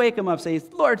Jesus, wake him up, say,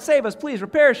 Lord, save us, please, we're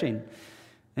perishing.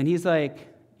 And he's like,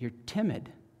 you're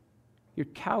timid. You're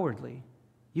cowardly.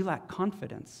 You lack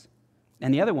confidence.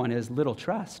 And the other one is little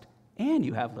trust. And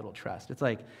you have little trust. It's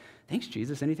like, thanks,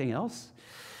 Jesus. Anything else?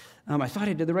 I thought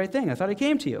I did the right thing. I thought I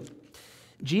came to you.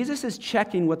 Jesus is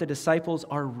checking what the disciples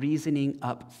are reasoning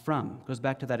up from. Goes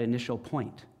back to that initial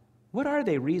point. What are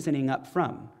they reasoning up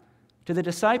from? To the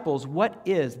disciples, what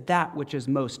is that which is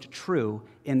most true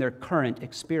in their current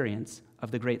experience of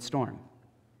the great storm?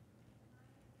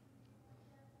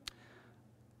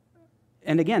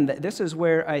 And again, this is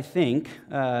where I think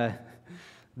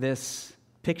this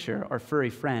picture, our furry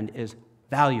friend, is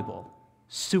valuable,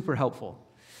 super helpful.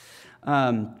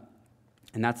 And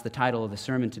that's the title of the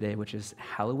sermon today, which is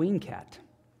Halloween Cat.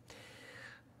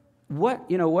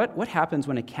 What happens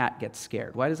when a cat gets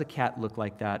scared? Why does a cat look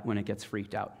like that when it gets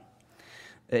freaked out?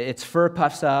 Its fur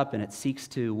puffs up, and it seeks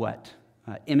to what?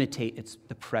 Imitate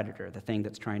the predator, the thing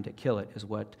that's trying to kill it, is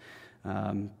what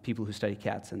people who study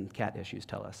cats and cat issues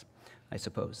tell us, I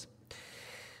suppose.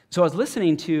 So I was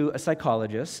listening to a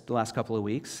psychologist the last couple of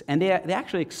weeks, and they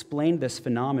actually explained this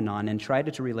phenomenon and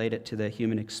tried to relate it to the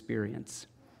human experience.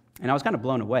 And I was kind of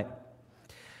blown away.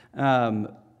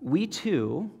 We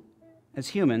too, as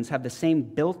humans, have the same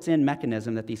built-in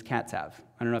mechanism that these cats have.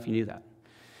 I don't know if you knew that.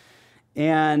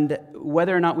 And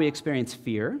whether or not we experience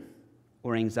fear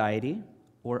or anxiety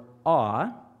or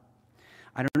awe,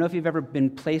 I don't know if you've ever been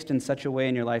placed in such a way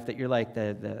in your life that you're like,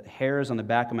 the hairs on the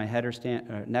back of my head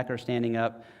neck are standing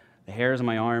up, the hairs on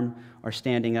my arm are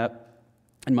standing up,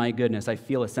 and my goodness, I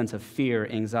feel a sense of fear,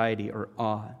 anxiety, or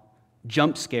awe.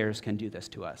 Jump scares can do this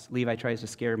to us. Levi tries to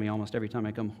scare me almost every time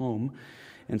I come home,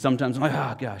 and sometimes I'm like,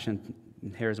 oh gosh, and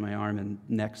hairs on my arm and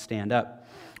neck stand up.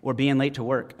 Or being late to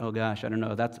work. Oh gosh, I don't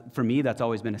know. For me, that's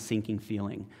always been a sinking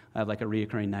feeling. I have like a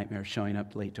reoccurring nightmare showing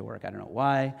up late to work. I don't know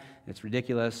why. It's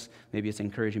ridiculous. Maybe it's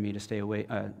encouraging me to stay awake,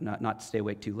 not to stay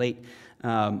awake too late.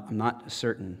 I'm not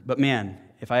certain. But man,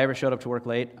 if I ever showed up to work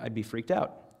late, I'd be freaked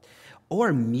out.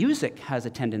 Or music has a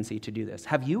tendency to do this.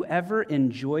 Have you ever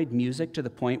enjoyed music to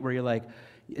the point where you're like,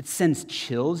 it sends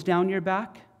chills down your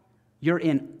back? You're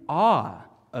in awe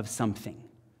of something.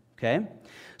 Okay?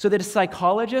 So the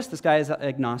psychologist, this guy is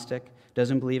agnostic,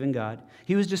 doesn't believe in God.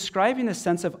 He was describing the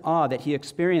sense of awe that he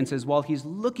experiences while he's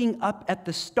looking up at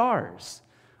the stars.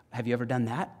 Have you ever done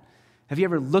that? Have you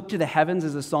ever looked to the heavens,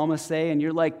 as the psalmists say, and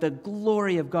you're like, the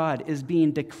glory of God is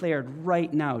being declared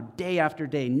right now, day after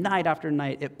day, night after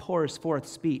night. It pours forth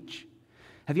speech.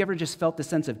 Have you ever just felt the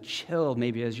sense of chill,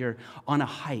 maybe as you're on a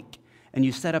hike, and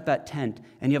you set up that tent,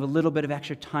 and you have a little bit of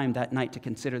extra time that night to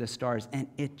consider the stars, and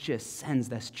it just sends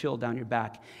this chill down your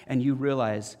back, and you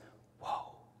realize,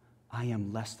 whoa, I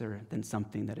am lesser than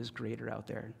something that is greater out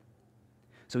there.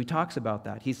 So he talks about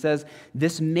that. He says,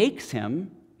 this makes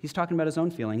him, he's talking about his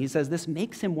own feeling, he says, this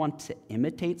makes him want to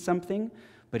imitate something,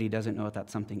 but he doesn't know what that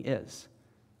something is.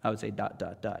 I would say ...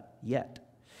 yet.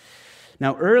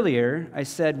 Now, earlier, I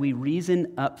said we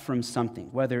reason up from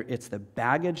something, whether it's the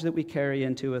baggage that we carry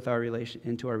into our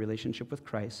relationship with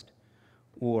Christ,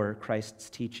 or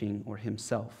Christ's teaching, or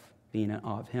himself, being in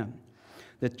awe of him.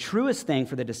 The truest thing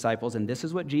for the disciples, and this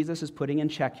is what Jesus is putting in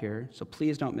check here, so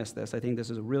please don't miss this. I think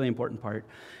this is a really important part.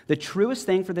 The truest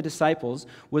thing for the disciples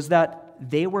was that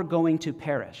they were going to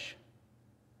perish.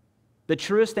 The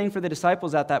truest thing for the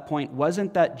disciples at that point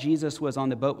wasn't that Jesus was on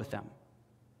the boat with them.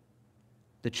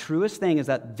 The truest thing is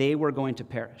that they were going to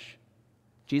perish.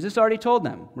 Jesus already told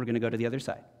them, we're going to go to the other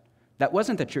side. That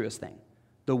wasn't the truest thing.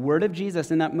 The word of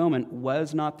Jesus in that moment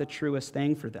was not the truest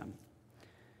thing for them.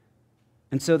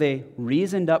 And so they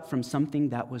reasoned up from something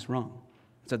that was wrong.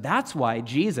 So that's why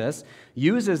Jesus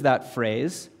uses that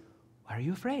phrase, why are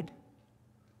you afraid?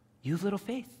 You have little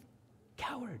faith,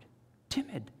 coward,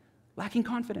 timid, lacking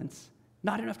confidence,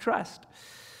 not enough trust.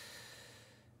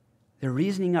 They're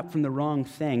reasoning up from the wrong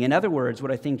thing. In other words,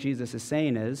 what I think Jesus is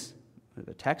saying is,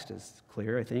 the text is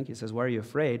clear, I think. He says, why are you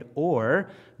afraid? Or,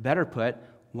 better put,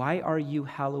 why are you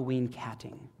Halloween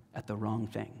catting at the wrong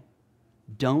thing?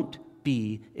 Don't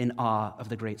be in awe of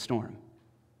the great storm.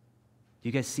 Do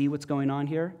you guys see what's going on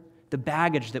here? The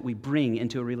baggage that we bring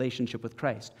into a relationship with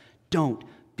Christ. Don't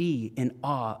be in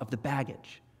awe of the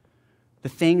baggage. The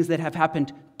things that have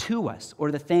happened to us,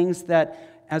 or the things that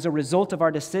as a result of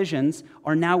our decisions,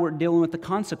 are now we're dealing with the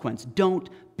consequence. Don't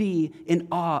be in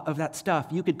awe of that stuff.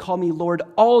 You could call me Lord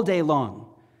all day long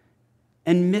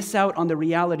and miss out on the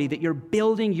reality that you're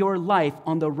building your life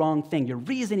on the wrong thing. You're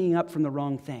reasoning up from the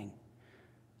wrong thing.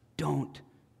 Don't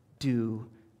do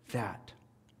that.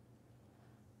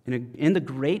 In the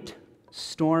great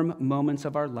storm moments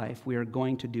of our life, we are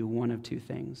going to do one of two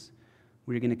things.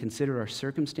 We're going to consider our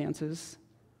circumstances,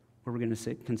 or we're going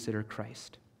to consider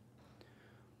Christ.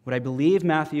 What I believe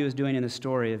Matthew is doing in the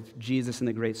story of Jesus in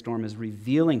the great storm is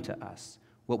revealing to us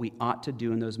what we ought to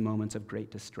do in those moments of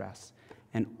great distress.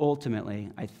 And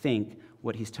ultimately, I think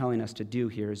what he's telling us to do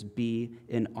here is be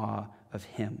in awe of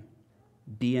him.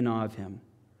 Be in awe of him.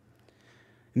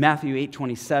 Matthew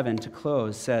 8:27 to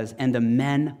close says, and the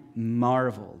men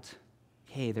marveled.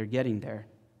 Hey, they're getting there,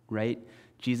 right?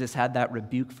 Jesus had that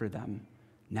rebuke for them.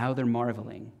 Now they're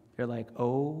marveling. They're like,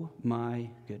 oh my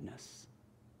goodness.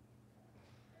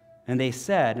 And they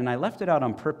said, and I left it out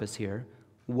on purpose here,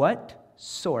 what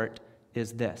sort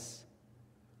is this?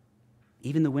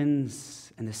 Even the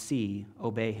winds and the sea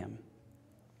obey him.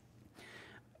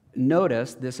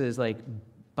 Notice this is like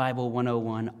Bible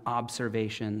 101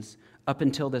 observations. Up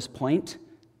until this point,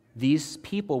 these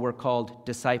people were called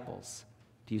disciples.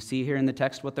 Do you see here in the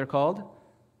text what they're called?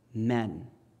 Men.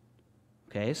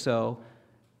 Okay, so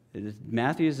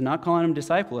Matthew is not calling them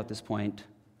disciple at this point.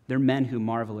 They're men who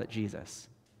marvel at Jesus.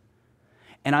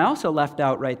 And I also left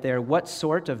out right there what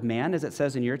sort of man, as it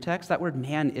says in your text. That word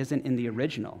man isn't in the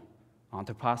original.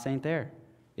 Anthropos ain't there.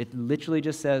 It literally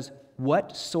just says,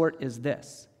 what sort is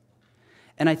this?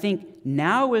 And I think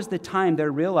now is the time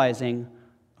they're realizing,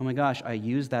 oh my gosh, I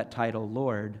used that title,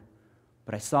 Lord,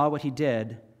 but I saw what he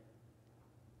did.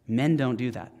 Men don't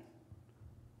do that.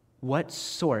 What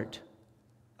sort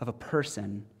of a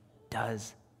person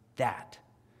does that?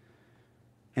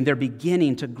 And they're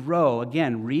beginning to grow,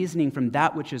 again, reasoning from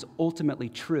that which is ultimately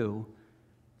true.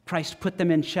 Christ put them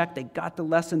in check. They got the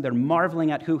lesson. They're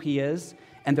marveling at who he is,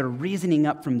 and they're reasoning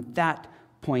up from that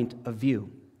point of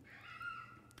view.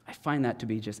 I find that to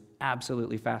be just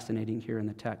absolutely fascinating here in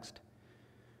the text.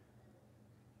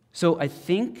 So I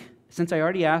think, since I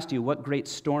already asked you what great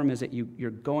storm is it you're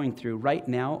going through right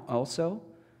now also,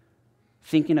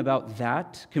 thinking about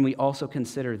that, can we also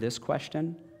consider this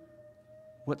question?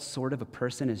 What sort of a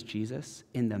person is Jesus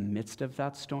in the midst of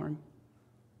that storm?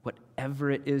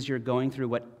 Whatever it is you're going through,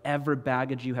 whatever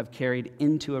baggage you have carried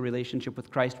into a relationship with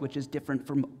Christ, which is different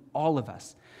from all of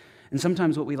us. And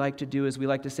sometimes what we like to do is we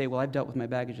like to say, well, I've dealt with my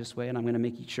baggage this way, and I'm going to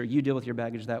make sure you deal with your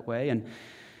baggage that way. And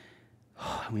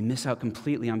we miss out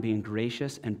completely on being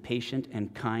gracious and patient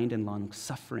and kind and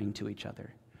long-suffering to each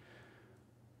other.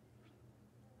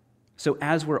 So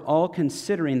as we're all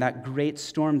considering that great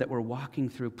storm that we're walking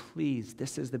through, please,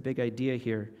 this is the big idea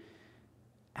here.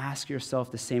 Ask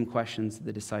yourself the same questions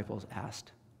the disciples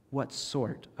asked. What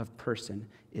sort of person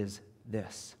is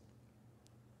this?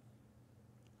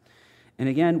 And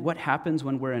again, what happens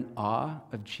when we're in awe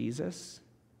of Jesus?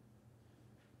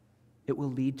 It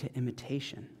will lead to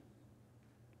imitation.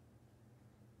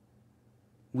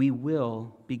 We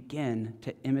will begin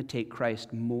to imitate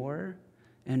Christ more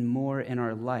and more in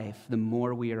our life the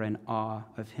more we are in awe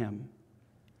of him.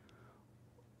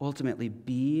 Ultimately,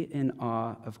 be in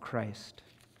awe of Christ.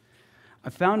 I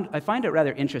find it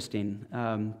rather interesting.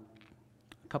 A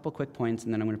couple quick points,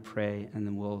 and then I'm going to pray, and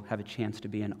then we'll have a chance to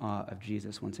be in awe of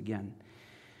Jesus once again.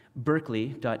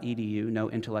 Berkeley.edu, no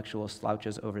intellectual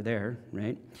slouches over there,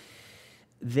 right?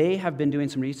 They have been doing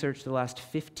some research the last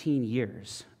 15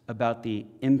 years about the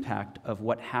impact of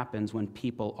what happens when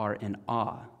people are in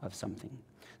awe of something.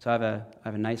 So I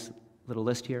have a nice little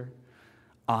list here.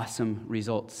 Awesome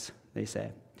results, they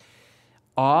say.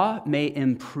 Awe may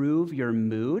improve your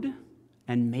mood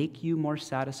and make you more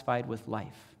satisfied with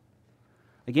life.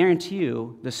 I guarantee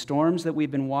you, the storms that we've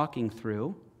been walking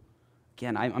through,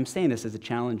 again, I'm saying this as a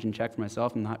challenge and check for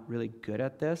myself. I'm not really good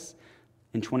at this.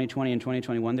 In 2020 and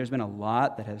 2021, there's been a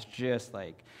lot that has just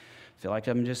I feel like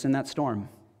I'm just in that storm.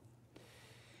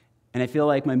 And I feel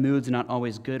like my mood's not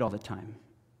always good all the time.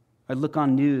 I look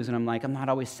on news and I'm not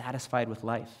always satisfied with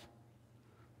life.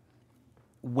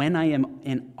 When I am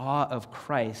in awe of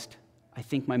Christ, I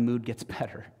think my mood gets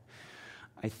better.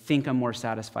 I think I'm more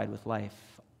satisfied with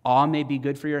life. Awe may be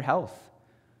good for your health.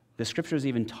 The scriptures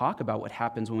even talk about what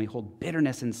happens when we hold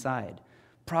bitterness inside.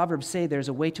 Proverbs say there's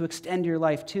a way to extend your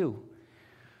life too.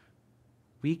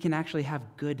 We can actually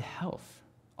have good health.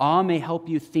 Awe may help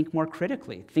you think more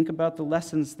critically. Think about the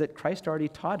lessons that Christ already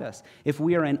taught us. If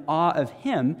we are in awe of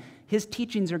him, his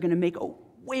teachings are going to make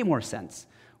way more sense.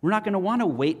 We're not going to want to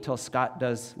wait till Scott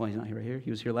does, well, he's not here, he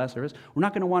was here last service. We're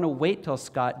not going to want to wait till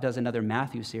Scott does another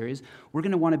Matthew series. We're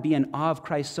going to want to be in awe of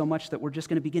Christ so much that we're just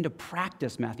going to begin to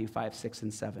practice Matthew 5, 6,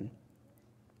 and 7.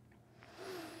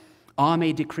 Awe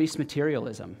may decrease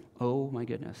materialism. Oh my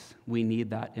goodness, we need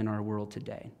that in our world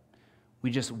today. We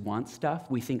just want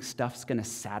stuff. We think stuff's going to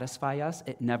satisfy us.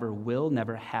 It never will,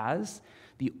 never has.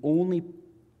 The only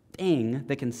thing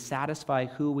that can satisfy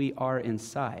who we are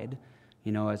inside,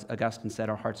 as Augustine said,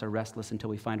 our hearts are restless until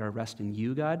we find our rest in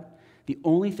you, God. The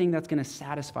only thing that's going to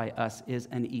satisfy us is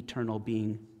an eternal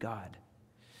being, God.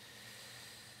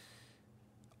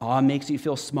 Awe makes you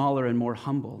feel smaller and more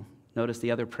humble. Notice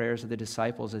the other prayers of the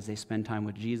disciples as they spend time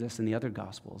with Jesus in the other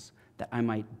Gospels, that I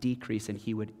might decrease and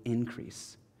he would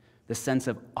increase. The sense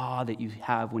of awe that you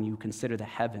have when you consider the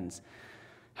heavens,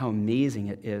 how amazing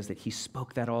it is that he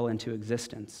spoke that all into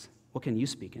existence. What can you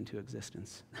speak into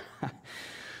existence?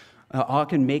 Awe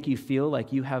can make you feel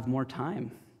like you have more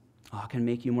time. Awe can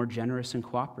make you more generous and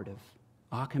cooperative.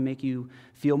 Awe can make you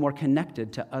feel more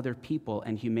connected to other people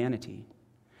and humanity.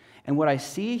 And what I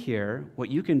see here, what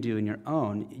you can do in your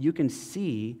own, you can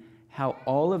see how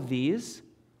all of these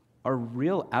are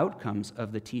real outcomes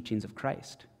of the teachings of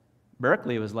Christ.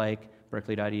 Berkeley was like,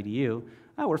 Berkeley.edu,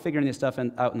 we're figuring this stuff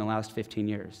out in the last 15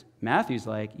 years. Matthew's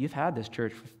like, you've had this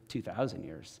church for 2,000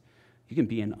 years. You can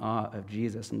be in awe of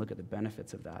Jesus and look at the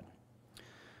benefits of that.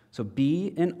 So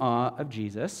be in awe of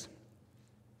Jesus.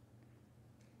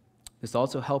 This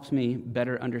also helps me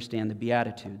better understand the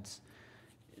Beatitudes.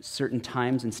 Certain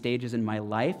times and stages in my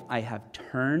life, I have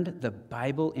turned the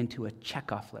Bible into a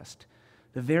checkoff list.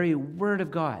 The very Word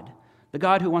of God, the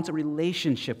God who wants a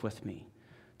relationship with me,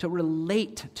 to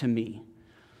relate to me.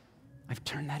 I've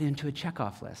turned that into a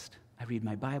checkoff list. I read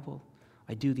my Bible.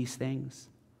 I do these things.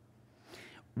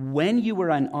 When you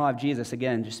were in awe of Jesus,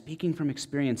 again, just speaking from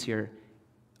experience here,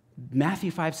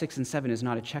 Matthew 5, 6, and 7 is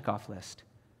not a checkoff list.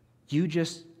 You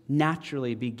just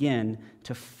naturally begin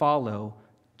to follow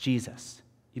Jesus.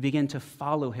 You begin to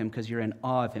follow him because you're in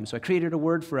awe of him. So I created a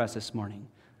word for us this morning,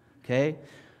 okay?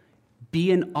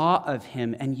 Be in awe of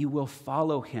him, and you will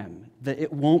follow him. That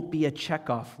it won't be a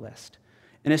checkoff list.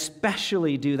 And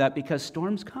especially do that because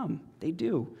storms come. They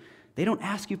do. They don't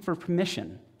ask you for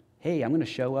permission. Hey, I'm going to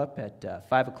show up at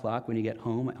 5 o'clock when you get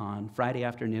home on Friday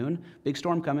afternoon. Big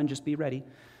storm coming, just be ready.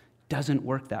 Doesn't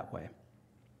work that way.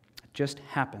 It just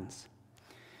happens.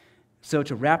 So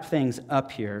to wrap things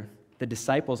up here, the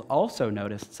disciples also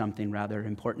noticed something rather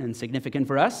important and significant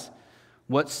for us.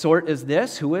 What sort is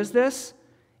this? Who is this?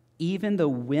 Even the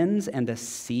winds and the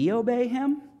sea obey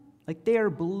him? Like they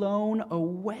are blown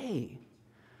away.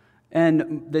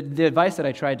 And the advice that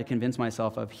I tried to convince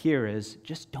myself of here is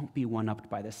just don't be one-upped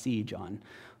by the sea, John.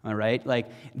 All right? Like,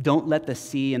 don't let the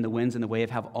sea and the winds and the wave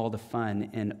have all the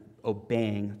fun and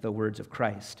obeying the words of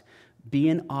Christ. Be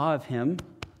in awe of him,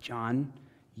 John.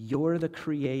 You're the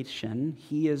creation.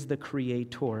 He is the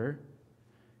creator.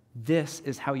 This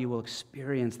is how you will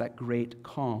experience that great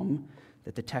calm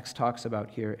that the text talks about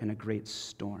here in a great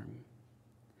storm.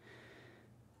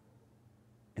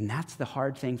 And that's the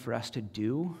hard thing for us to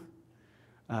do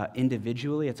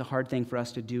individually. It's a hard thing for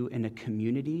us to do in a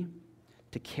community,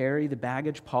 to carry the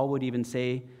baggage. Paul would even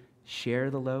say, share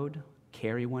the load,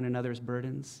 carry one another's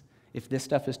burdens. If this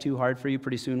stuff is too hard for you,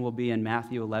 pretty soon we'll be in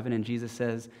Matthew 11, and Jesus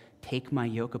says, take my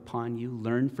yoke upon you,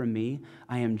 learn from me.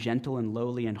 I am gentle and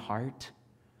lowly in heart.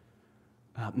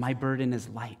 My burden is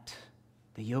light.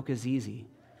 The yoke is easy.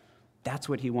 That's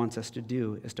what he wants us to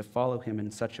do, is to follow him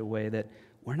in such a way that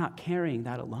we're not carrying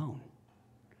that alone.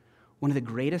 One of the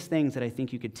greatest things that I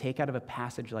think you could take out of a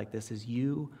passage like this is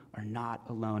you are not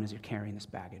alone as you're carrying this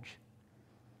baggage.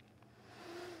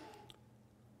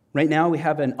 Right now, we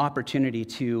have an opportunity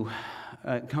to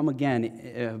come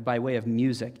again by way of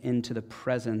music into the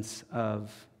presence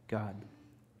of God.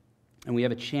 And we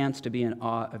have a chance to be in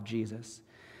awe of Jesus.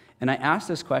 And I asked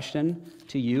this question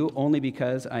to you only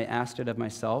because I asked it of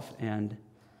myself and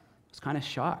was kind of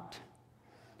shocked.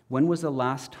 When was the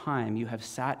last time you have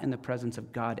sat in the presence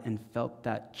of God and felt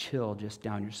that chill just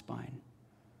down your spine?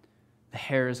 The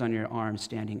hairs on your arms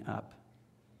standing up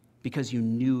because you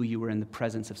knew you were in the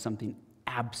presence of something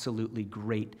absolutely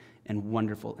great and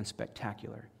wonderful and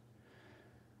spectacular.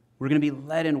 We're going to be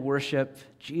led in worship.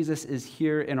 Jesus is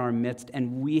here in our midst,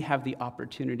 and we have the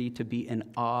opportunity to be in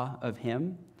awe of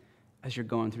him as you're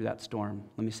going through that storm.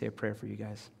 Let me say a prayer for you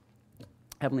guys.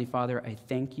 Heavenly Father, I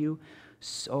thank you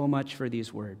so much for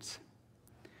these words.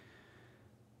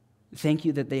 Thank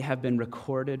you that they have been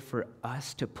recorded for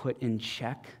us to put in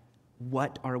check.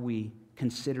 What are we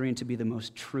considering to be the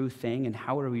most true thing, and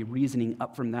how are we reasoning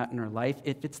up from that in our life?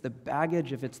 If it's the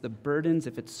baggage, if it's the burdens,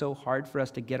 if it's so hard for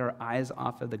us to get our eyes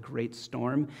off of the great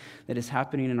storm that is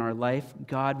happening in our life,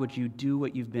 God, would you do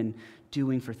what you've been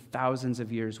doing for thousands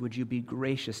of years? Would you be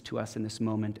gracious to us in this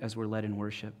moment as we're led in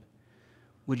worship?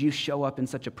 Would you show up in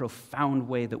such a profound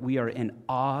way that we are in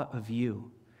awe of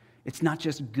you? It's not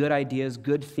just good ideas,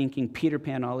 good thinking, Peter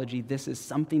Panology. This is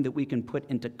something that we can put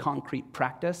into concrete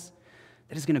practice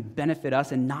that is going to benefit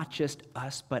us, and not just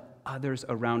us, but others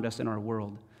around us in our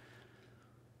world.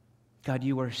 God,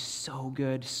 you are so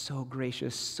good, so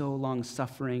gracious, so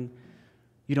long-suffering.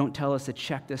 You don't tell us to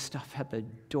check this stuff at the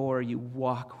door. You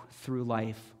walk through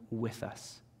life with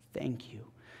us. Thank you.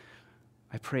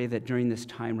 I pray that during this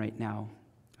time right now,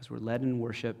 as we're led in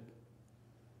worship,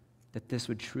 that this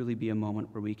would truly be a moment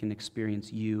where we can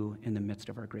experience you in the midst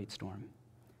of our great storm.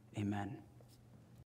 Amen.